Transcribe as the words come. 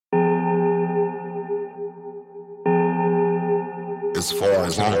as far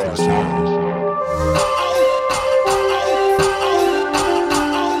as I'm concerned.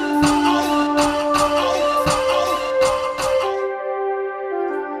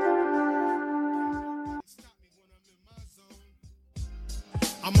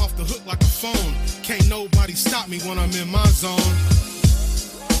 I'm off the hook like a phone. Can't nobody stop me when I'm in my zone.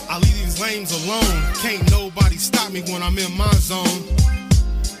 I leave these lames alone. Can't nobody stop me when I'm in my zone.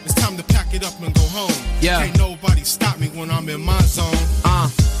 It's time to pack it up and go home. Yeah. Can't nobody stop me when I'm in my zone.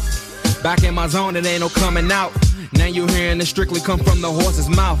 Back in my zone, it ain't no coming out. Now you hearing it strictly come from the horse's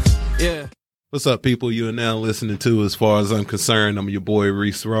mouth. Yeah. What's up, people? You are now listening to As Far As I'm Concerned. I'm your boy,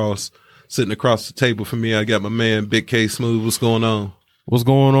 Reese Ross. Sitting across the table from me, I got my man, Big K Smooth. What's going on? What's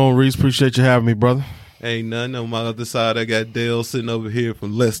going on, Reese? Appreciate you having me, brother. Ain't nothing. On my other side, I got Dale sitting over here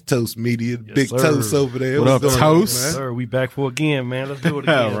from Let's Toast Media. Yes, Big sir. Toast over there. What up, going Toast? on, man? Sir, we back for again, man. Let's do it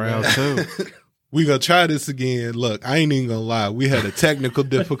again. Round man. two. We gonna try this again. Look, I ain't even gonna lie. We had a technical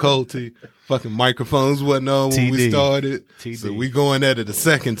difficulty. Fucking microphones wasn't on when we TD. started. TD. So we going at it a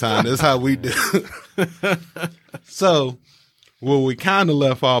second time. That's how we do. So, where we kind of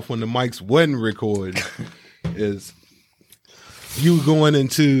left off when the mics wasn't recording is you going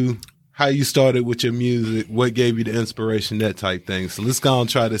into how you started with your music, what gave you the inspiration, that type thing. So let's go and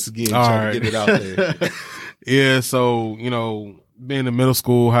try this again, All try right. to get it out there. Yeah, so, being in middle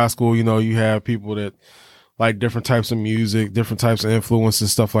school, high school, you have people that like different types of music, different types of influence and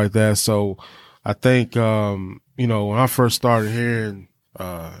stuff like that. So I think, when I first started hearing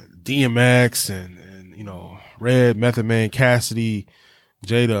DMX and Red, Method Man, Cassidy,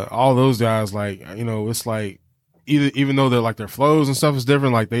 Jada, all those guys, it's like, even though they're like their flows and stuff is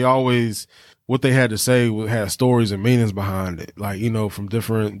different, like they always, what they had to say had stories and meanings behind it, from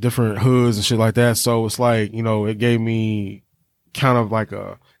different hoods and shit like that. So it's like, it gave me kind of like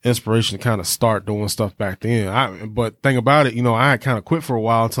a inspiration to kind of start doing stuff back then. But thing about it, I had kind of quit for a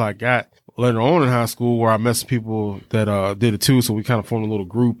while until I got later on in high school where I met some people that did it too. So we kind of formed a little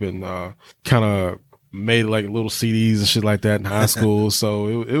group and kind of made like little CDs and shit like that in high school.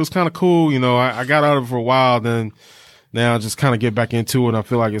 So it was kind of cool. I got out of it for a while, then now just kind of get back into it. And I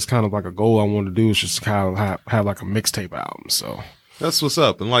feel like it's kind of like a goal I want to do is just kind of have like a mixtape album. So That's what's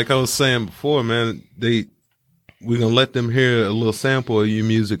up. And like I was saying before, man, we're going to let them hear a little sample of your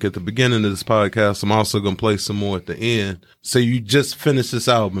music at the beginning of this podcast. I'm also going to play some more at the end. So you just finished this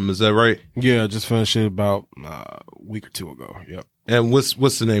album, is that right? yeah, I just finished it about a week or two ago. Yep. And what's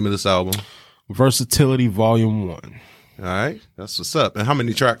the name of this album? Versatility Volume 1. All right. That's what's up. And how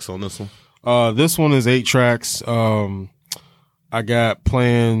many tracks on this one? This one is 8 tracks. I got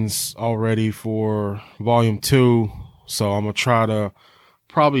plans already for Volume 2. So I'm going to try to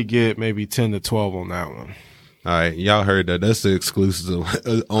probably get maybe 10 to 12 on that one. All right. Y'all heard that. That's the exclusive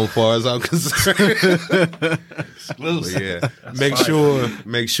on far as I'm concerned. But yeah. Make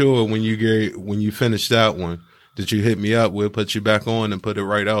sure when you finish that one that you hit me up. We'll put you back on and put it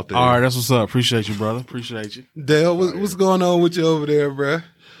right out there. All right. That's what's up. Appreciate you, brother. Appreciate you. Dale, what's going on with you over there, bruh?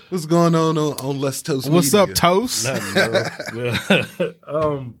 What's going on Let's Toast Media? What's up, Toast? Nothing,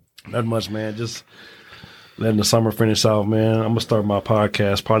 bro. Not much, man. Just letting the summer finish out, man. I'm gonna start my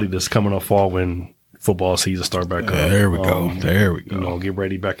podcast probably this coming up fall when football season start back up. There we go. There we go. Get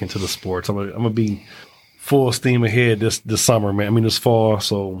ready back into the sports. I'm gonna be full steam ahead this summer, man. I mean this fall.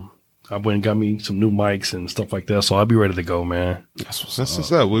 So I went and got me some new mics and stuff like that. So I'll be ready to go, man. That's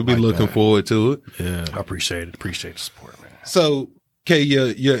What's up? We'll be looking forward to it. Yeah. I appreciate it. Appreciate the support, man. So, Kay,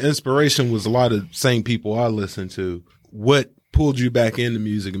 your inspiration was a lot of same people I listened to. What pulled you back into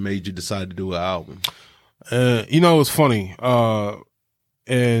music and made you decide to do an album? It's funny.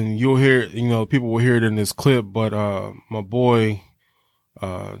 And you'll hear, people will hear it in this clip, but my boy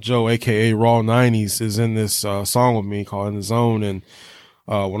Joe, aka Raw 90s, is in this song with me called In the Zone. And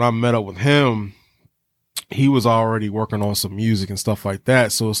when I met up with him, he was already working on some music and stuff like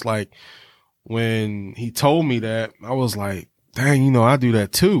that. So it's like when he told me that, I was like, dang, I do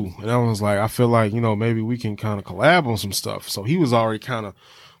that too. And I was like, I feel like, maybe we can kind of collab on some stuff. So he was already kind of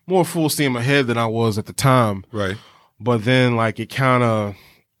more full steam ahead than I was at the time. Right. But then like it kind of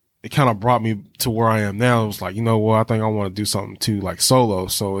brought me to where I am now. It was like, I think I want to do something too, like solo.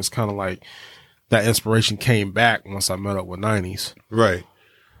 So it's kind of like that inspiration came back once I met up with 90s. Right.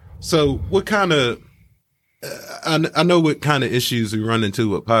 So what kind of, I know what kind of issues you run into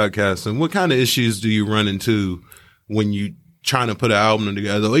with podcasting. What kind of issues do you run into when you trying to put an album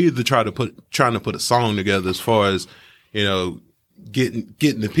together, or either trying to put a song together, as far as, getting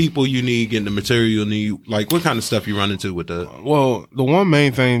the people you need, getting the material you need? Like, what kind of stuff you run into with that? Well, the one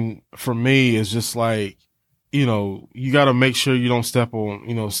main thing for me is just like, you got to make sure you don't step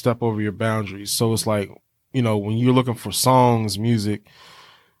over your boundaries. So it's like you know, when you're looking for songs, music,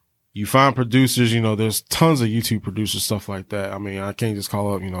 you find producers, you know, there's tons of YouTube producers, stuff like that. I mean, I can't just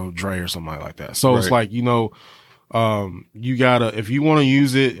call up, you know, Dre or somebody like that. So it's like, you know, you gotta, if you want to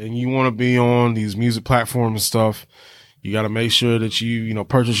use it and you want to be on these music platforms and stuff, you got to make sure that you know,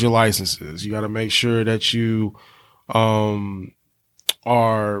 purchase your licenses. You got to make sure that you, are,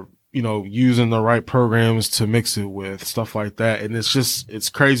 you know, using the right programs to mix it with, stuff like that. And it's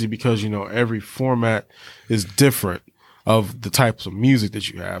crazy because, you know, every format is different of the types of music that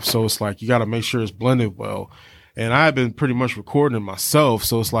you have. So it's like, you got to make sure it's blended well. And I've been pretty much recording it myself.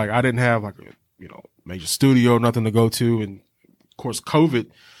 So it's like, I didn't have like a, you know, major studio, nothing to go to. And of course,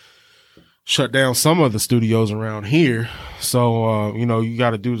 COVID shut down some of the studios around here. So, you know, you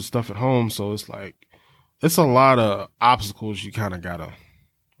got to do the stuff at home. So it's like, it's a lot of obstacles you kind of got to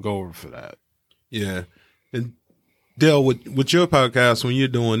go over for that. Yeah. And Dale, with your podcast, when you're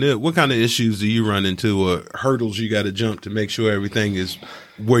doing it, what kind of issues do you run into or hurdles you got to jump to make sure everything is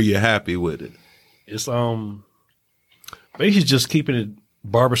where you're happy with it? It's basically just keeping it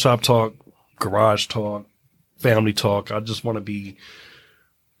barbershop talk, garage talk, family talk. I just want to be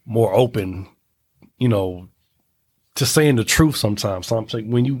more open, you know, to saying the truth sometimes. So I'm saying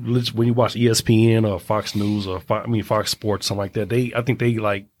when you watch ESPN or Fox News or Fox Sports, something like that, I think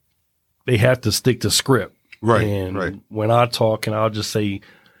they have to stick to script. Right. And right. when I talk, and I'll just say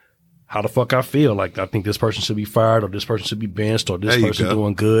how the fuck I feel, like I think this person should be fired or this person should be benched or this person's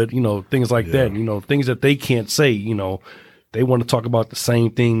doing good, you know, things like that, you know, things that they can't say, you know, they want to talk about the same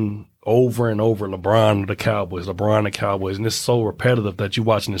thing over and over. LeBron, the Cowboys, and it's so repetitive that you're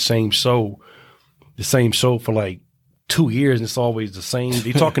watching the same show for like 2 years, and it's always the same.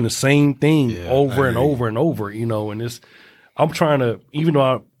 They're talking the same thing over and over and over, you know. And I'm trying to, even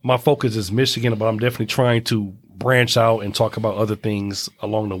though my focus is Michigan, but I'm definitely trying to branch out and talk about other things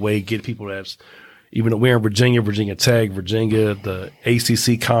along the way. Get people that's, even though we're in Virginia Tech, the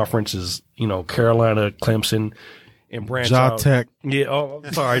ACC conference is, you know, Carolina, Clemson, and branch out. Tech. Yeah. Oh,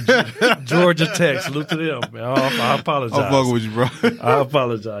 I'm sorry, Georgia Tech. Salute to them, man. I apologize. I'm fucking with you, bro. I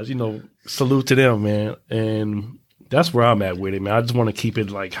apologize. You know, salute to them, man. And that's where I'm at with it, man. I just want to keep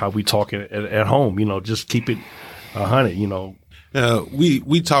it like how we talk at home, you know, just keep it 100, you know.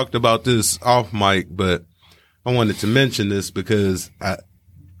 We talked about this off mic, but I wanted to mention this because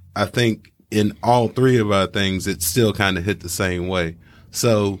I think in all three of our things, it still kind of hit the same way.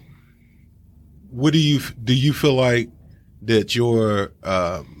 So what do you feel like that you're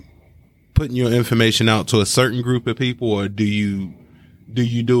putting your information out to a certain group of people, or do you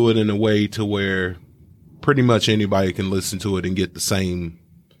do it in a way to where pretty much anybody can listen to it and get the same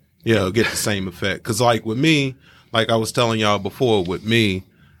effect? Because like with me, like I was telling y'all before, with me,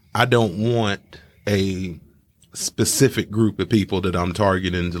 I don't want a specific group of people that I'm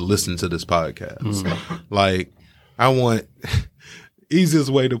targeting to listen to this podcast. Mm-hmm. Like I want, easiest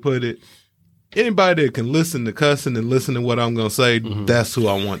way to put it, anybody that can listen to cussing and listen to what I'm going to say, that's who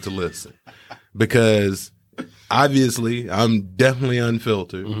I want to listen. Because obviously I'm definitely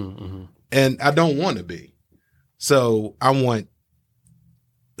unfiltered and I don't want to be. So I want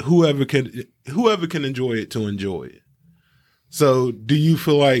whoever can enjoy it to enjoy it. So do you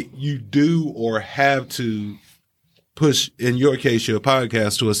feel like you do or have to push, in your case, your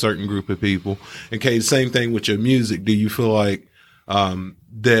podcast to a certain group of people? Okay, same thing with your music. Do you feel like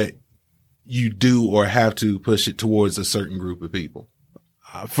that you do or have to push it towards a certain group of people?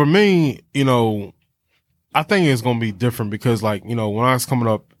 For me, you know, I think it's going to be different because, like, you know, when I was coming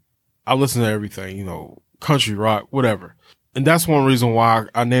up, I listened to everything, you know, country, rock, whatever. And that's one reason why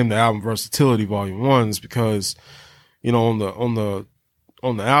I named the album Versatility Volume 1 is because, you know, on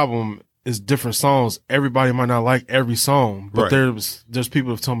the album is different songs. Everybody might not like every song, but there's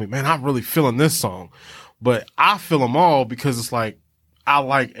people who've told me, man, I'm really feeling this song. But I feel them all because it's like I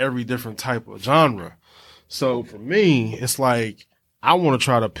like every different type of genre. So for me, it's like I want to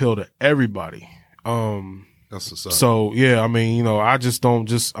try to appeal to everybody. That's what's up. So yeah, I mean, you know, I just don't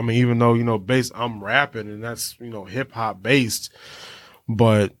just, I mean, even though, you know, I'm rapping and that's, you know, hip hop based,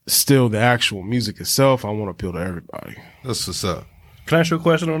 but still the actual music itself, I want to appeal to everybody. That's what's up. Can I ask you a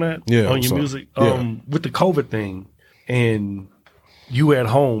question on that? Yeah. On your music? With the COVID thing and you at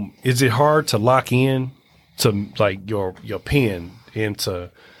home, is it hard to lock in to like your pen and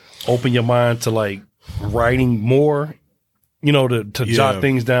to open your mind to like writing more? You know, to jot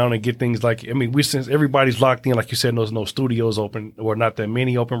things down and get things like, I mean, since everybody's locked in, like you said, there's no studios open or not that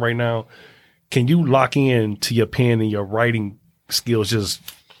many open right now. Can you lock in to your pen and your writing skills just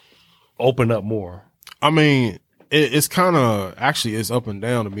open up more? I mean, it's kind of, actually it's up and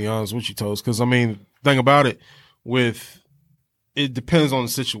down, to be honest with you, Toast. Because, I mean, thing about it, with it depends on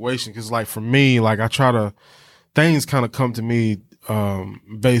the situation. Cause like for me, like things kind of come to me,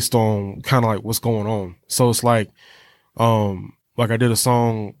 based on kind of like what's going on. So it's like I did a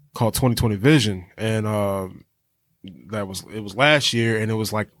song called 2020 Vision, and, it was last year, and it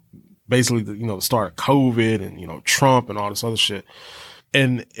was like basically the start of COVID and, Trump and all this other shit.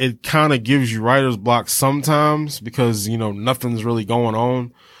 And it kind of gives you writer's block sometimes because, nothing's really going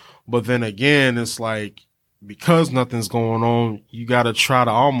on. But then again, it's like, because nothing's going on, you got to try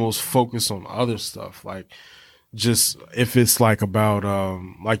to almost focus on other stuff. Like, just if it's like about,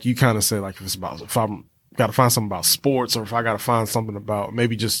 like you kind of say, like if I'm got to find something about sports, or if I got to find something about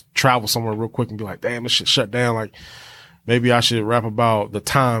maybe just travel somewhere real quick and be like, damn, this shit shut down. Like, maybe I should rap about the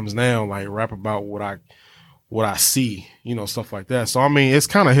times now, like rap about what I see, stuff like that. So, I mean, it's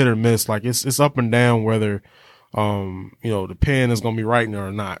kind of hit or miss. Like it's up and down whether, the pen is going to be writing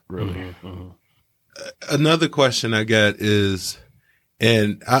or not, really. Mm-hmm, mm-hmm. Another question I got is,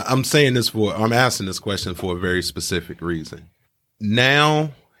 and I'm asking this question for a very specific reason.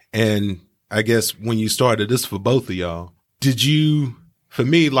 Now, and I guess when you started this for both of y'all, for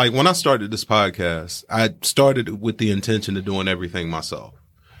me, like when I started this podcast, I started with the intention of doing everything myself.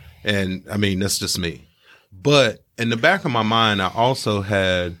 And I mean, that's just me. But in the back of my mind, I also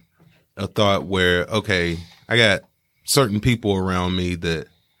had a thought where, okay, I got certain people around me that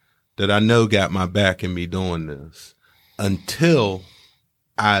I know got my back in me doing this, until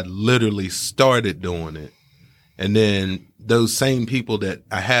I literally started doing it. And then those same people that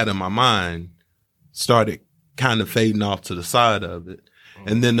I had in my mind started kind of fading off to the side of it.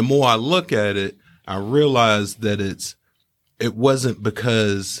 And then the more I look at it, I realize that it wasn't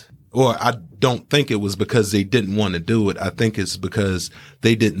because, or I don't think it was because they didn't want to do it. I think it's because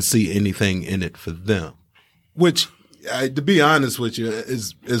they didn't see anything in it for them, which, to be honest with you,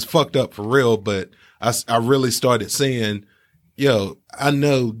 is fucked up for real. But I really started saying, I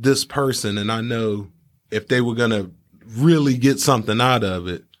know this person, and I know if they were going to really get something out of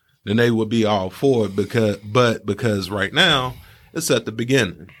it, then they would be all for it. Because right now it's at the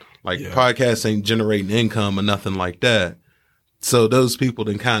beginning, like podcasts ain't generating income or nothing like that. So those people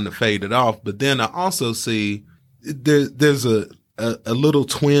then kind of faded off. But then I also see there's a little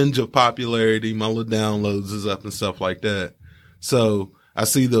twinge of popularity. My little downloads is up and stuff like that. So I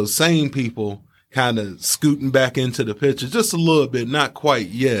see those same people kind of scooting back into the picture just a little bit, not quite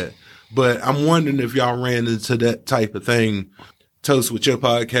yet. But I'm wondering if y'all ran into that type of thing, Toast, with your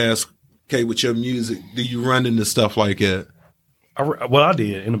podcast, K, with your music. Do you run into stuff like that? I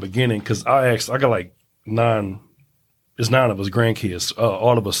did in the beginning, because I got like 9 of us grandkids,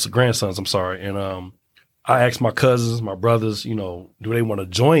 all of us grandsons, I'm sorry. And I asked my cousins, my brothers, do they want to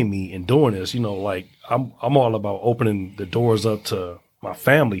join me in doing this? Like I'm all about opening the doors up to my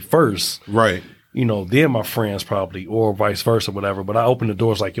family first. Right. Then my friends probably, or vice versa, whatever. But I opened the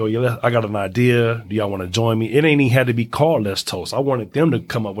doors like, I got an idea. Do y'all want to join me? It ain't even had to be called Let's Toast. I wanted them to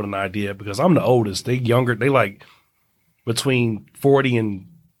come up with an idea because I'm the oldest. They younger. They like between 40 and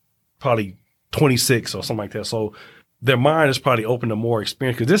probably 26 or something like that. So their mind is probably open to more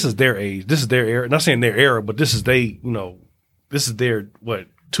experience because this is their age. This is their era. Not saying their era, but this is this is their,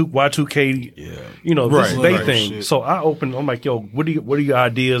 Y2K, this is their thing. Shit. So I'm like, what are your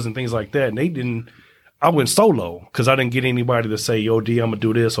ideas and things like that? And I went solo because I didn't get anybody to say, D, I'm going to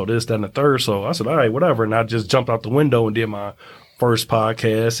do this or this, that, and the third. So I said, all right, whatever. And I just jumped out the window and did my first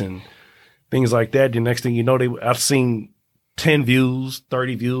podcast and things like that. The next thing you know, I've seen 10 views,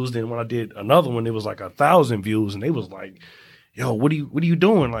 30 views. Then when I did another one, it was like 1,000 views. And they was like, what are you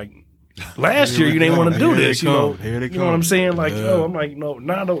doing? Like, last year you didn't want to do this, you know what I'm saying? Like, I'm like, no,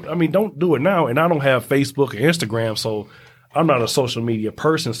 don't do it now. And I don't have Facebook or Instagram, so I'm not a social media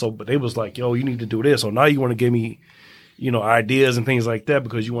person. So, but they was like, you need to do this. So now you want to give me, ideas and things like that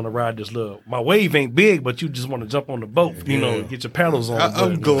because you want to ride this my wave ain't big, but you just want to jump on the boat, get your paddles on.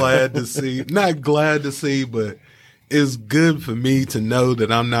 I'm glad to see, not glad to see, but it's good for me to know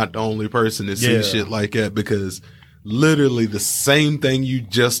that I'm not the only person that sees shit like that, because literally the same thing you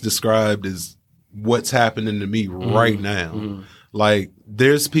just described is what's happening to me right now. Mm-hmm. Like,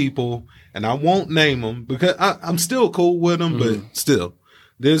 there's people, and I won't name them because I'm still cool with them, but still,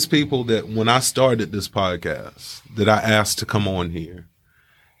 there's people that when I started this podcast that I asked to come on here,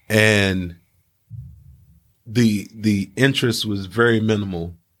 and the interest was very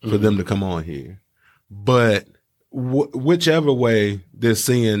minimal for them to come on here. But whichever way they're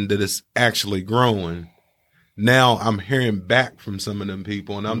seeing that it's actually growing, now I'm hearing back from some of them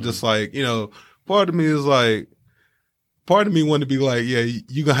people, and I'm just like, part of me want to be like,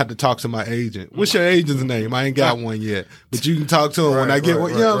 you're going to have to talk to my agent. What's your agent's name? I ain't got one yet, but you can talk to him when I get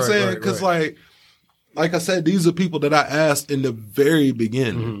one. You know what I'm saying? Because like, like I said, these are people that I asked in the very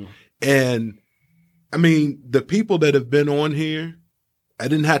beginning. And I mean, the people that have been on here, I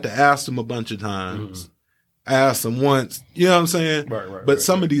didn't have to ask them a bunch of times. I asked them once, you know what I'm saying? But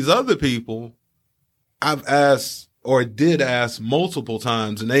some of these other people, I've asked or did ask multiple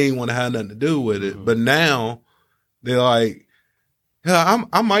times, and they ain't want to have nothing to do with it. But now they're like, yeah,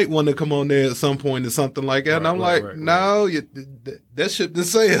 I might want to come on there at some point or something like that. And I'm like, no, that shit didn't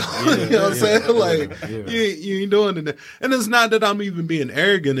sail. You know what I'm saying? Like, you ain't doing it. And it's not that I'm even being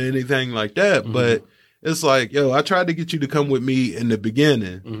arrogant or anything like that, but it's like, yo, I tried to get you to come with me in the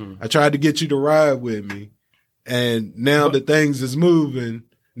beginning. I tried to get you to ride with me. And now that things is moving,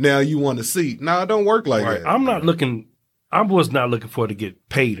 now you want a seat. No, it don't work like that. I was not looking for it to get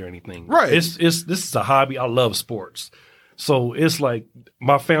paid or anything. Right. This is a hobby. I love sports. So it's like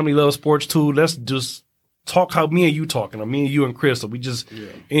my family loves sports too. Let's just talk how me and you talking, or me and you and Chris. So we just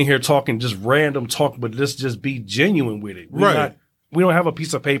in here talking, just random talk, but let's just be genuine with it. We don't have a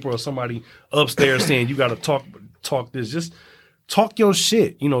piece of paper or somebody upstairs saying you got to talk this. Just talk your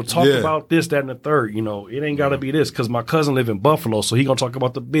shit. You know, talk about this, that, and the third. You know, it ain't got to be this because my cousin live in Buffalo, so he gonna talk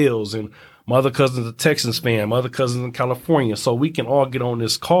about the Bills, and my other cousin's a Texans fan. My other cousin's in California, so we can all get on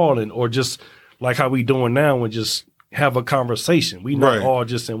this call or just like how we doing now and just have a conversation. We not all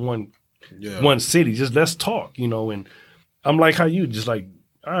just in one city. Just let's talk, you know. And I'm like how you just like,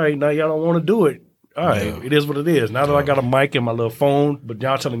 all right, now y'all don't want to do it. All right, it is what it is. Now that I got a mic and my little phone, but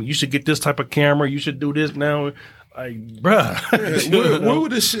y'all telling me you should get this type of camera, you should do this now. Like, bruh.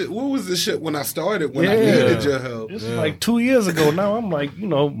 What was the shit when I started, when I needed your help? This is like 2 years ago. Now I'm like, you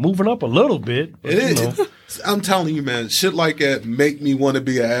know, moving up a little bit. But, you know. I'm telling you, man, shit like that make me want to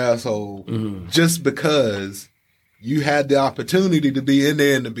be an asshole just because you had the opportunity to be in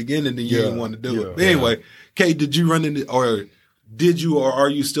there in the beginning and you didn't want to do it. But anyway, Kay, did you run into, or are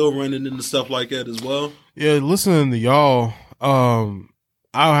you still running into stuff like that as well? Yeah, listening to y'all,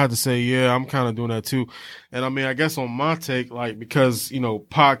 I'll have to say, I'm kind of doing that too. And I mean, I guess on my take, like, because, you know,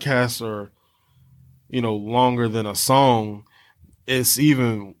 podcasts are, you know, longer than a song, it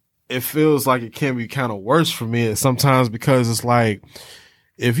feels like it can be kind of worse for me sometimes because it's like,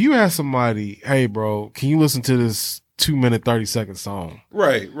 if you ask somebody, hey, bro, can you listen to this 2-minute, 30-second song?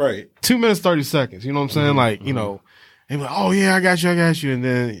 Right. 2 minutes, 30 seconds. You know what I'm saying? Like, you know, and like, oh, yeah, I got you. And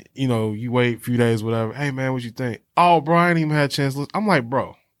then, you know, you wait a few days, whatever. Hey, man, what you think? Oh, bro, I ain't even had a chance to listen. I'm like,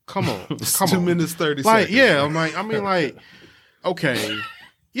 bro, come on. It's 2 minutes, 30 like, seconds. Yeah, I'm like, I mean, like, okay.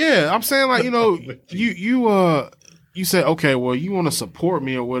 Yeah, I'm saying, like, you know, you said, okay, well, you want to support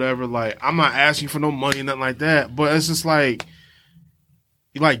me or whatever. Like, I'm not asking for no money, nothing like that. But it's just like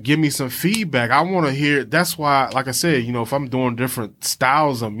give me some feedback. I want to hear. That's why, like I said, you know, if I'm doing different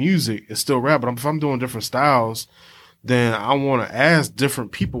styles of music, it's still rap. But if I'm doing different styles, then I want to ask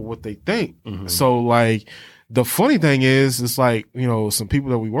different people what they think. So, like, the funny thing is, it's like, you know, some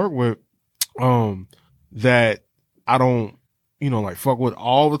people that we work with, that I don't, you know, like fuck with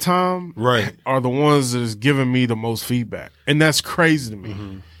all the time, right, are the ones that is giving me the most feedback, and that's crazy to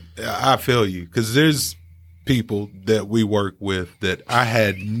me. I feel you, because there's people that we work with that I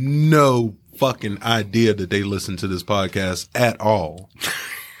had no fucking idea that they listen to this podcast at all.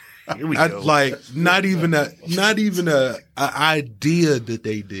 Here we go. Like, not even a idea that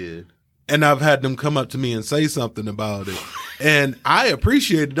they did. And I've had them come up to me and say something about it. And I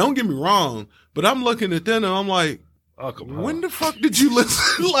appreciate it. Don't get me wrong. But I'm looking at them and I'm like, when the fuck did you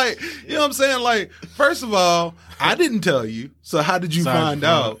listen? Like, you know what I'm saying? Like, first of all, I didn't tell you. So how did you find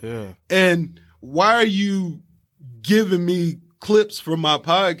out? Yeah. And why are you giving me clips from my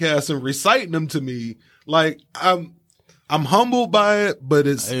podcast and reciting them to me? Like, I'm humbled by it, but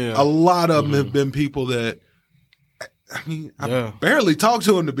it's a lot of them have been people that, I mean, I barely talked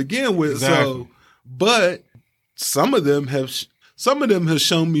to them to begin with. Exactly. So, but some of them have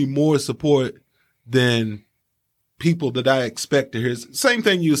shown me more support than people that I expect to hear. Same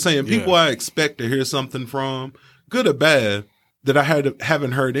thing you were saying. People I expect to hear something from, good or bad, that I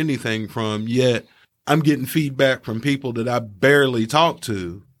haven't heard anything from yet. I'm getting feedback from people that I barely talk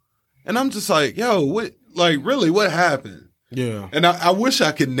to, and I'm just like, yo, what? Like, really, what happened? Yeah. And I wish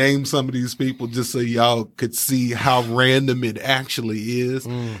I could name some of these people just so y'all could see how random it actually is.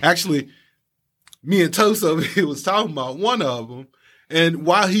 Actually, me and Toast over here was talking about one of them, and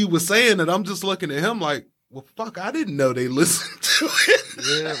while he was saying it, I'm just looking at him like, well, fuck, I didn't know they listened to it.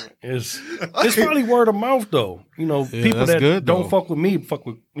 Yeah. It's probably word of mouth, though. You know, people that don't fuck with me, fuck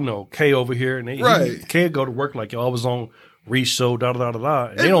with, you know, Kay over here. And Kay go to work like, yo, I was on Reese show,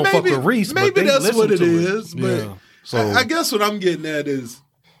 da-da-da-da-da. And they don't fuck with Reese, but they listen to it. Maybe that's what it is. But so, I guess what I'm getting at is,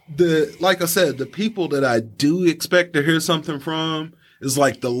 like I said, the people that I do expect to hear something from, is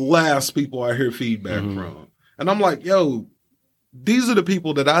like the last people I hear feedback from. And I'm like, yo, these are the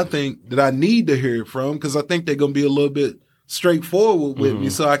people that I think that I need to hear it from, because I think they're going to be a little bit straightforward with me,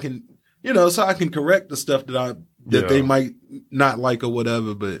 so I can, so I can correct the stuff that they might not like or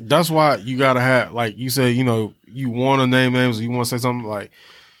whatever. But that's why you got to have, like you say, you want to name names, or you want to say something like,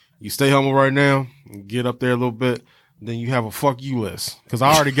 you stay humble right now, and get up there a little bit, then you have a fuck you list. Because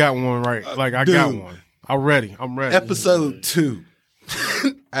I already got one right. Like, I got one. I'm ready. Episode 2.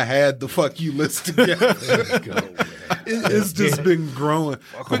 I had the fuck you list together. It's just been growing.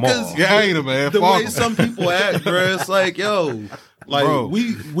 Because I ain't a man. The way some people act, bro, it's like, yo, like bro.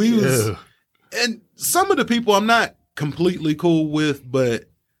 we was, and some of the people I'm not completely cool with, but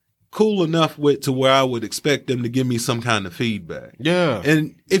cool enough with to where I would expect them to give me some kind of feedback. Yeah.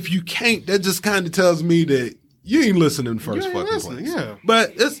 And if you can't, that just kind of tells me that you ain't listening in the first fucking place. Yeah.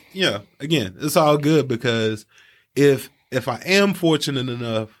 But it's, again, it's all good, because if I am fortunate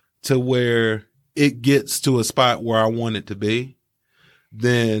enough to where it gets to a spot where I want it to be,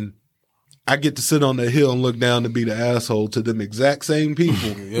 then I get to sit on the hill and look down and be the asshole to them exact same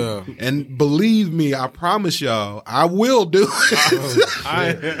people. Yeah. And believe me, I promise y'all, I will do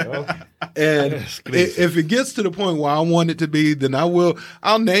it. And if it gets to the point where I want it to be, then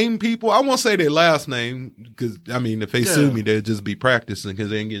I'll name people. I won't say their last name, because, if they sue me, they'll just be practicing because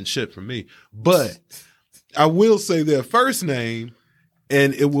they ain't getting shit from me. But I will say their first name,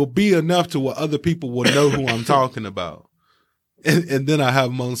 and it will be enough to where other people will know who I'm talking about. And then I have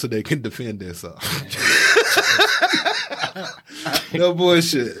them on so they can defend themselves. No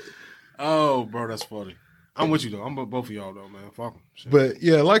bullshit. Oh, bro, that's funny. I'm with you, though. I'm with both of y'all, though, man. Fuck them. But,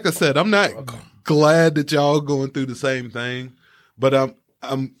 yeah, like I said, I'm not glad that y'all going through the same thing. But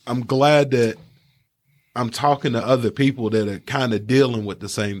I'm glad that I'm talking to other people that are kind of dealing with the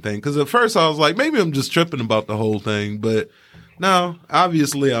same thing. Because at first I was like, maybe I'm just tripping about the whole thing. But no,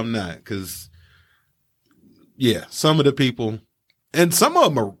 obviously I'm not. Because, some of the people, and some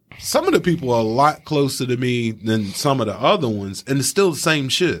of the people are a lot closer to me than some of the other ones, and it's still the same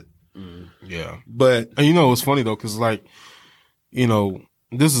shit. Yeah. But, and it's funny though, because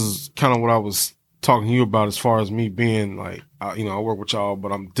this is kind of what I was talking to you about as far as me being like, I work with y'all,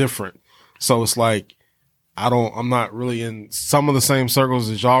 but I'm different. So it's like, I'm not really in some of the same circles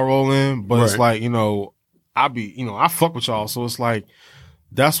as y'all roll in, but it's like, I fuck with y'all. So it's like,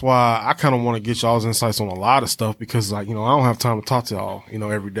 that's why I kind of want to get y'all's insights on a lot of stuff, because like, I don't have time to talk to y'all,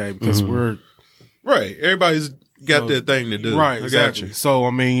 every day, because we're right. Everybody's got their thing to do. Right. Exactly.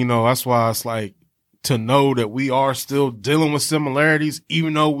 So, that's why it's like, to know that we are still dealing with similarities,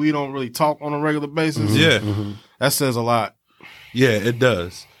 even though we don't really talk on a regular basis. Yeah. That says a lot. Yeah, it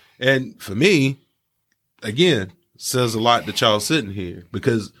does. And for me, again, says a lot that y'all sitting here,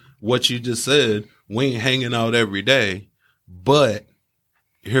 because what you just said, we ain't hanging out every day, but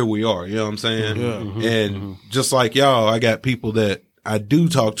here we are. You know what I'm saying? Yeah. And just like y'all, I got people that I do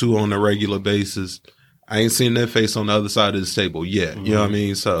talk to on a regular basis. I ain't seen their face on the other side of this table yet. You know what I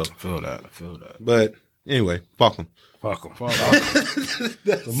mean? So I feel that. But anyway, fuck them. Fuck them.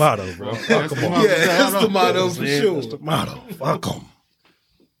 That's the motto, bro. Fuck them. That's the motto for sure. That's the motto. Fuck them.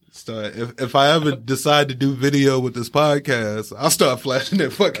 So if I ever decide to do video with this podcast, I'll start flashing their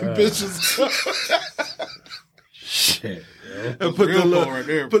fucking bitches. Shit. And put the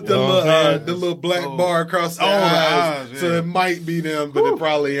little black bar across their eyes. Yeah. So it might be them, but it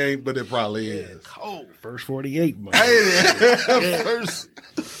probably ain't, but it probably is. Cold. First 48, man. First.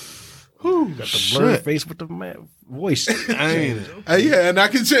 Got the blurred face with the voice. Ain't it? Yeah, and I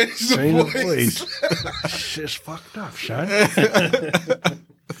can change the voice. Shit's fucked up, Sean.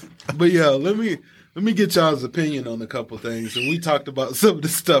 But yeah, let me get y'all's opinion on a couple things. And we talked about some of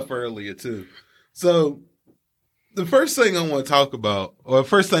this stuff earlier too. So the first thing I want to talk about, or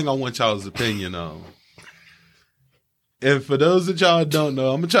first thing I want y'all's opinion on, and for those that y'all don't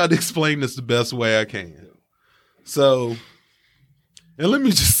know, I'm going to try to explain this the best way I can. So, and let me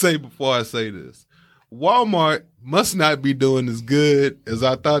just say before I say this, Walmart must not be doing as good as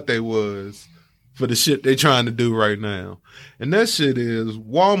I thought they was for the shit they trying to do right now. And that shit is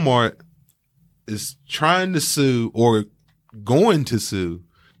Walmart is trying to sue, or going to sue,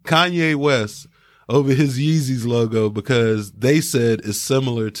 Kanye West over his Yeezys logo because they said it's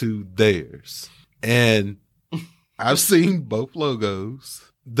similar to theirs. And I've seen both logos,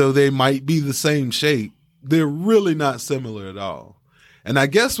 though they might be the same shape. They're really not similar at all. And I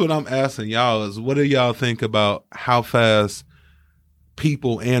guess what I'm asking y'all is, what do y'all think about how fast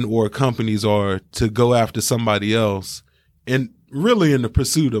people and or companies are to go after somebody else, and really in the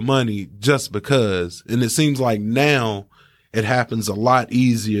pursuit of money just because? And it seems like now it happens a lot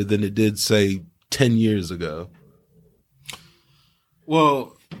easier than it did, say, 10 years ago.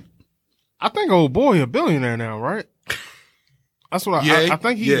 Well, I think old boy a billionaire now, right? That's what I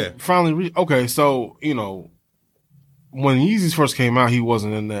think he finally reached. Okay, so, you know, when Yeezys first came out, he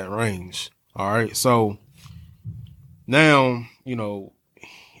wasn't in that range. All right, so now, you know,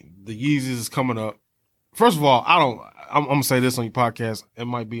 the Yeezys is coming up. First of all, I'm going to say this on your podcast. It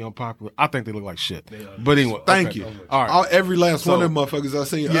might be unpopular. I think they look like shit. But anyway. Thank you. All right. Every last one of them motherfuckers I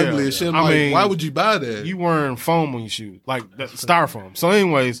seen ugly as shit. I mean, why would you buy that? You wearing foam on your shoes. Like styrofoam. So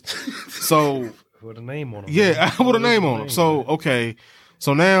anyways, with a name on them. Yeah, with a name on them. So, okay.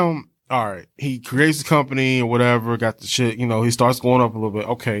 So now, all right, he creates a company or whatever, got the shit, you know, he starts going up a little bit.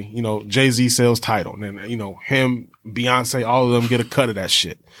 Okay, you know, Jay-Z sells Tidal. And then, you know, him, Beyonce, all of them get a cut of that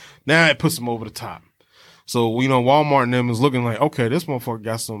shit. Now it puts him over the top. So, you know, Walmart and them is looking like, okay, this motherfucker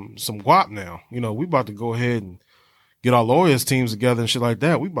got some guap now. You know, we about to go ahead and get our lawyers teams together and shit like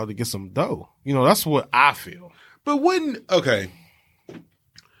that. We about to get some dough. You know, that's what I feel. But okay.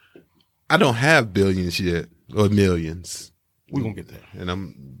 I don't have billions yet or millions. We're going to get there. And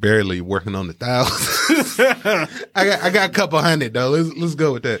I'm barely working on the thousands. I got a couple hundred though. Let's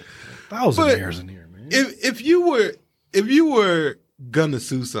go with that. Thousandaires in here, man. If you were gonna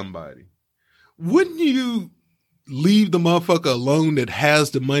sue somebody, wouldn't you leave the motherfucker alone that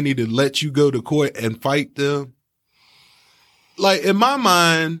has the money to let you go to court and fight them? Like, in my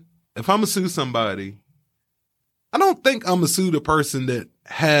mind, if I'm gonna sue somebody, I don't think I'm gonna sue the person that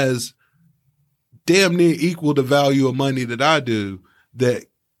has damn near equal the value of money that I do, that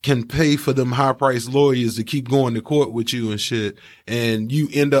can pay for them high-priced lawyers to keep going to court with you and shit, and you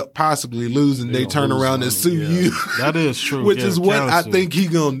end up possibly losing. They turn around and sue you. That is true. Which is what I think he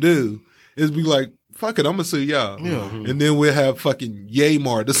gonna do. Is be like, fuck it, I'm gonna sue y'all. Yeah. And then we'll have fucking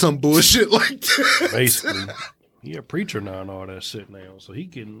Yamart or some bullshit like that. Basically. He a preacher now and all that shit now, so he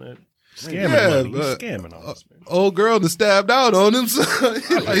getting that scamming money. He's scamming on us, man. Old girl that stabbed out on him, so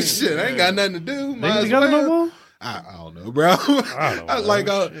like, shit, I ain't got nothing to do. They got no more? I don't know, bro.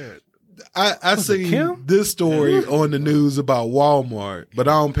 I seen this story on the news about Walmart, but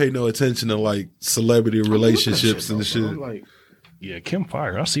I don't pay no attention to like celebrity relationships and shit. Like, yeah, Kim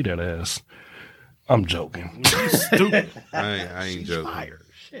fired. I see that ass. I'm joking. Stupid. I ain't joking. Fired.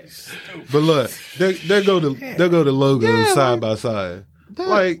 But look, there go the logos side by side.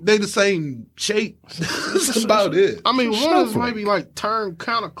 Like, they the same shape. That's about it. I mean, one is maybe like turn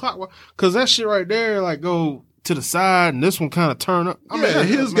counterclockwise, because that shit right there like go to the side, and this one kind of turn up. I mean,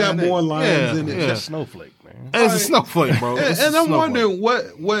 his got more lines in it. It's a snowflake, man. It's a snowflake, bro. And I'm wondering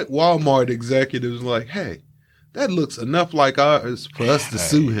what Walmart executives like, hey, that looks enough like ours for us to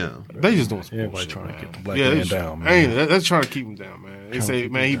sue him. They just doing some Everybody bullshit, trying to man. get the black man down, man. Ain't they're trying to keep him down, man. They say,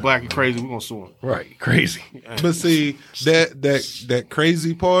 man, he black and crazy, we're going to sue him. Right, crazy. But see, that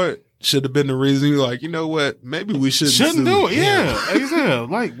crazy part should have been the reason you're like, you know what, maybe we shouldn't do it. Yeah.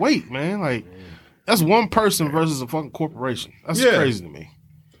 Like, wait, man. Like, that's one person versus a fucking corporation. That's crazy to me.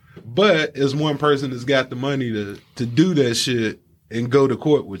 But it's one person that's got the money to do that shit and go to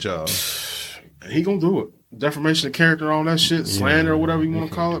court with y'all. He gonna do it. Defamation of character, all that shit, slander or whatever you want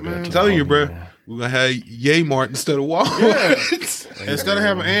to call it, man. I'm telling you, bro. We're going to have Yamart instead of Walmart. Yeah. Instead of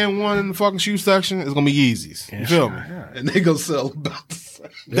having and1 in the fucking shoe section, it's going to be Yeezys. You feel me? And they going to sell about the same.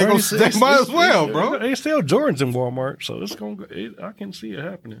 They might as well, bro. They sell Jordans in Walmart, so it's going to I can see it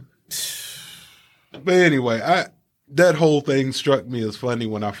happening. But anyway, that whole thing struck me as funny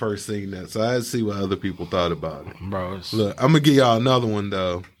when I first seen that. So I had to see what other people thought about it. Bro, look, I'm going to give y'all another one,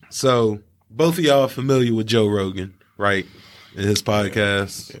 though. So both of y'all are familiar with Joe Rogan, right? In his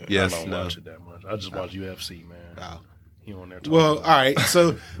podcast. Yeah, yes, I don't watch it that much. I just watch UFC, man. Oh. He on there well, all right.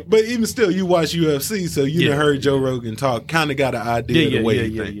 So, but even still, you watch UFC, so you done heard Joe Rogan talk, kind of got an idea of the way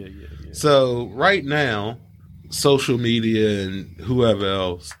he thinks. Yeah. So right now, social media and whoever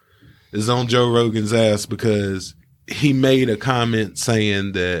else is on Joe Rogan's ass because he made a comment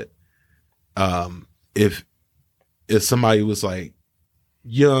saying that if somebody was like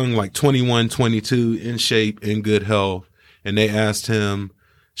young, like 21, 22, in shape, in good health, and they asked him,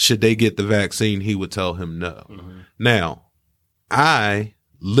 should they get the vaccine, he would tell him no. Mm-hmm. Now, I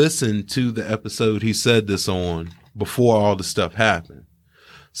listened to the episode he said this on before all the stuff happened.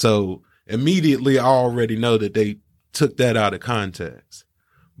 So immediately I already know that they took that out of context.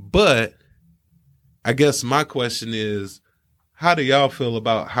 But I guess my question is, how do y'all feel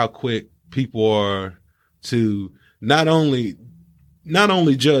about how quick people are to not only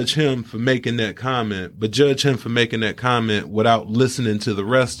judge him for making that comment, but judge him for making that comment without listening to the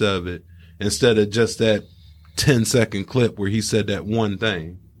rest of it instead of just that 10-second clip where he said that one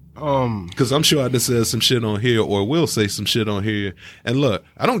thing? Because I'm sure I just said some shit on here or will say some shit on here. And look,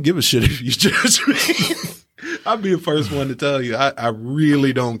 I don't give a shit if you judge me. I'll be the first one to tell you. I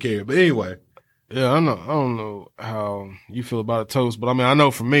really don't care. But anyway. Yeah, I don't know how you feel about it, Toast, but I mean, I know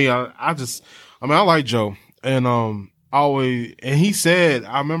for me, I like Joe, and he said,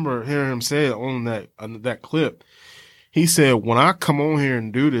 I remember hearing him say it on that clip. He said, when I come on here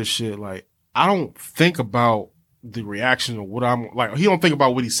and do this shit, like, I don't think about the reaction of what I'm like. He don't think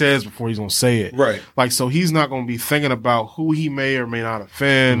about what he says before he's gonna say it, right? Like, so he's not gonna be thinking about who he may or may not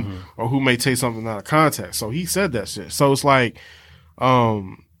offend or who may take something out of context. So he said that shit. So it's like,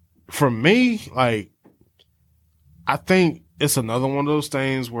 for me, like, I think it's another one of those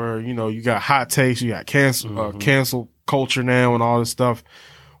things where, you know, you got hot takes, you got cancel culture now and all this stuff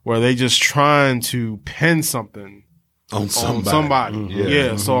where they just trying to pin something on somebody.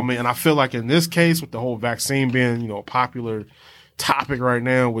 Yeah. So, I mean, and I feel like in this case with the whole vaccine being, you know, a popular topic right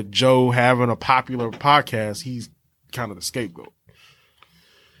now with Joe having a popular podcast, he's kind of the scapegoat.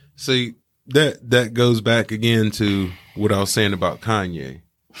 See, that goes back again to what I was saying about Kanye.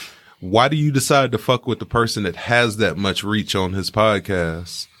 Why do you decide to fuck with the person that has that much reach on his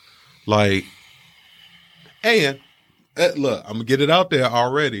podcast? Like, and look, I'm gonna get it out there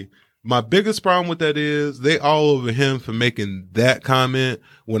already. My biggest problem with that is they all over him for making that comment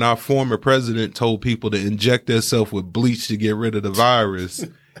when our former president told people to inject themselves with bleach to get rid of the virus.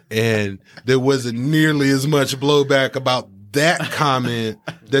 And there wasn't nearly as much blowback about that comment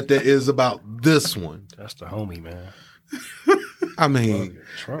that there is about this one. That's the homie, man. I mean,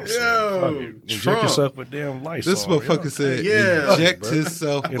 Trump inject yourself with damn Lysol. This motherfucker said, inject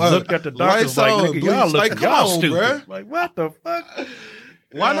himself. And looked at the doctors like, nigga, y'all look, y'all stupid. Bruh. Like, what the fuck?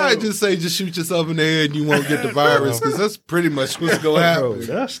 Why not just say, just shoot yourself in the head and you won't get the virus? Because that's pretty much what's going to happen. Bro,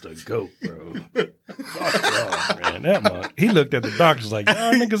 that's the GOAT, bro. Fuck y'all, man. That monk, he looked at the doctors like,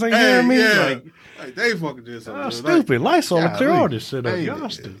 y'all niggas ain't hearing me. Like, they fucking did something. Y'all stupid. Lysol will clear all this shit up. Y'all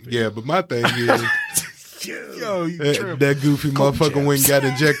stupid. Yeah, but my thing is, Yo, that goofy motherfucker went and got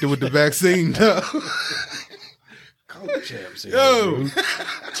injected with the vaccine. Yo,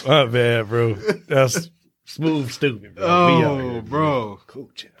 my bad, bro. That's smooth stupid, bro. Oh, bro.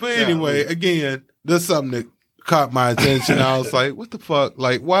 But anyway, again, there's something that caught my attention. I was like, what the fuck?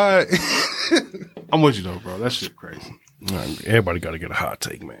 Like, why? I'm with you though, bro. That shit crazy. Everybody got to get a hot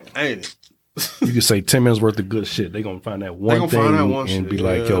take, man. Ain't it? You can say 10 minutes worth of good shit. They're going to find that one thing and be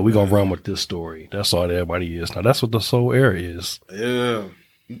like, yo, we're going to run with this story. That's all that everybody is. Now, that's what the Soul Era is. Yeah.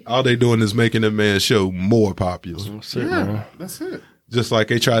 All they doing is making the man's show more popular. That's it, man. That's it. Just like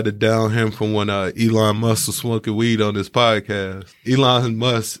they tried to down him from when Elon Musk was smoking weed on his podcast. Elon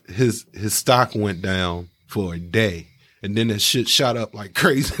Musk, his stock went down for a day. And then that shit shot up like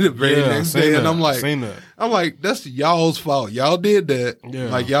crazy the very next day. And I'm like, that's y'all's fault. Y'all did that. Yeah.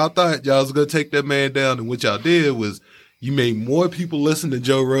 Like, y'all thought y'all was going to take that man down. And what y'all did was you made more people listen to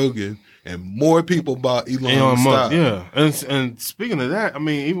Joe Rogan and more people bought Elon Musk. Yeah. And speaking of that, I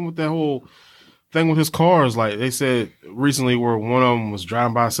mean, even with that whole thing with his cars, like they said recently where one of them was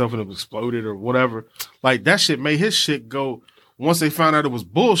driving by itself and it exploded or whatever. Like, that shit made his shit go, once they found out it was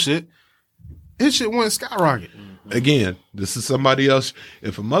bullshit, his shit went skyrocket. Again, this is somebody else.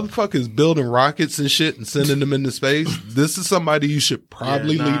 If a motherfucker is building rockets and shit and sending them into space, this is somebody you should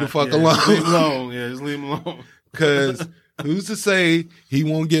probably leave the fuck alone. Leave him alone. Yeah, just leave him alone. Because who's to say he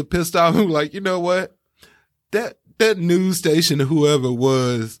won't get pissed off and like, you know what? That news station or whoever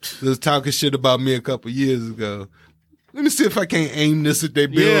was talking shit about me a couple years ago. Let me see if I can't aim this at their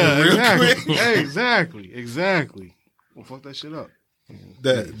building real quick. Exactly. Well, fuck that shit up.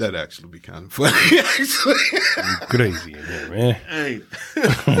 That actually be kind of funny. Actually, crazy in here, man. Hey,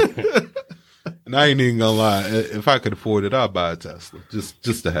 and I ain't even gonna lie. If I could afford it, I'd buy a Tesla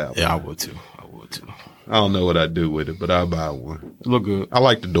just to have. Yeah, one. I would too. I don't know what I'd do with it, but I'll buy one. Look good. I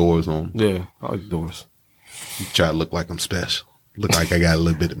like the doors on. Yeah, I like the doors. You try to look like I'm special. Look like I got a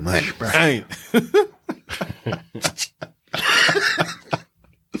little bit of money, bro. Ain't.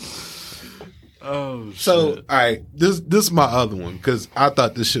 Oh, shit. So, all right, this is my other one because I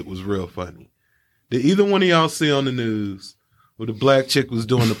thought this shit was real funny. Did either one of y'all see on the news where the black chick was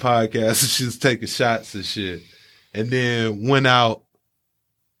doing the podcast and she was taking shots and shit and then went out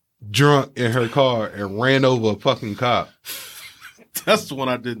drunk in her car and ran over a fucking cop? That's the one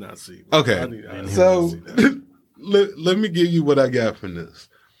I did not see. Okay. So let me give you what I got from this.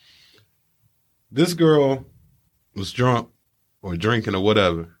 This girl was drunk or drinking or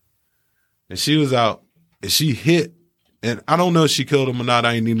whatever. And she was out and she hit, and I don't know if she killed him or not.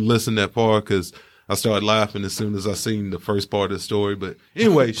 I ain't even listened that far because I started laughing as soon as I seen the first part of the story. But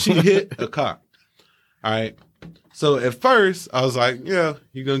anyway, she hit a cop. All right. So at first I was like, yeah,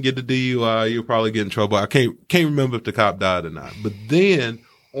 you're going to get the DUI. You'll probably get in trouble. I can't remember if the cop died or not. But then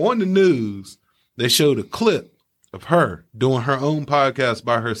on the news, they showed a clip of her doing her own podcast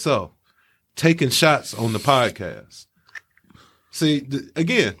by herself, taking shots on the podcast. See,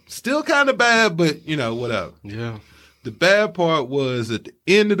 again, still kind of bad, but, you know, whatever. Yeah. The bad part was at the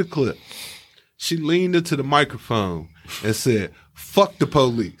end of the clip, she leaned into the microphone and said, "Fuck the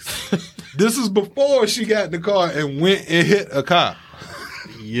police." This is before she got in the car and went and hit a cop.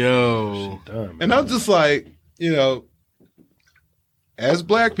 Yo. And I'm just like, you know, as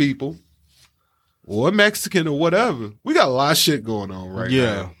black people or Mexican or whatever, we got a lot of shit going on right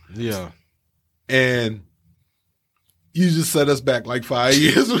now. Yeah. And you just set us back like 5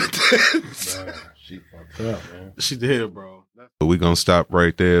 years with that. She fucked up, man. She did, bro. We're going to stop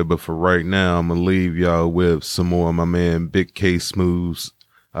right there. But for right now, I'm going to leave y'all with some more of my man Big K Smooth's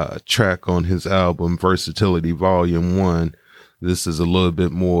track on his album, Versatility Volume 1. This is a little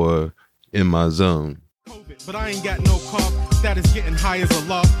bit more in my zone. But I ain't got no cough. Status getting high as a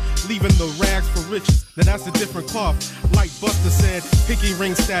loft. Leaving the rags for riches. Now that's a different cloth. Like Buster said, picky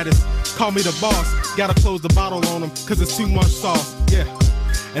ring status. Call me the boss. Gotta close the bottle on him, cause it's too much sauce. Yeah.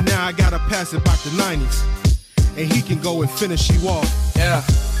 And now I gotta pass it back to 90s. And he can go and finish you off. Yeah,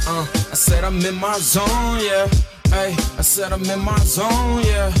 I said I'm in my zone, yeah. Hey, I said I'm in my zone,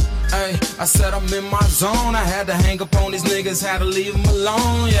 yeah. Hey, I said I'm in my zone. I had to hang up on these niggas, had to leave them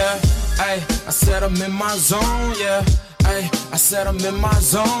alone, yeah. Hey, I said I'm in my zone, yeah. Hey, I said I'm in my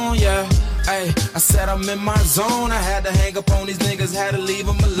zone, yeah. Hey, I said I'm in my zone. I had to hang up on these niggas, had to leave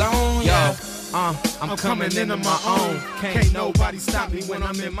them alone, yeah. I'm coming into my own. Can't nobody stop me when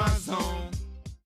I'm in my zone.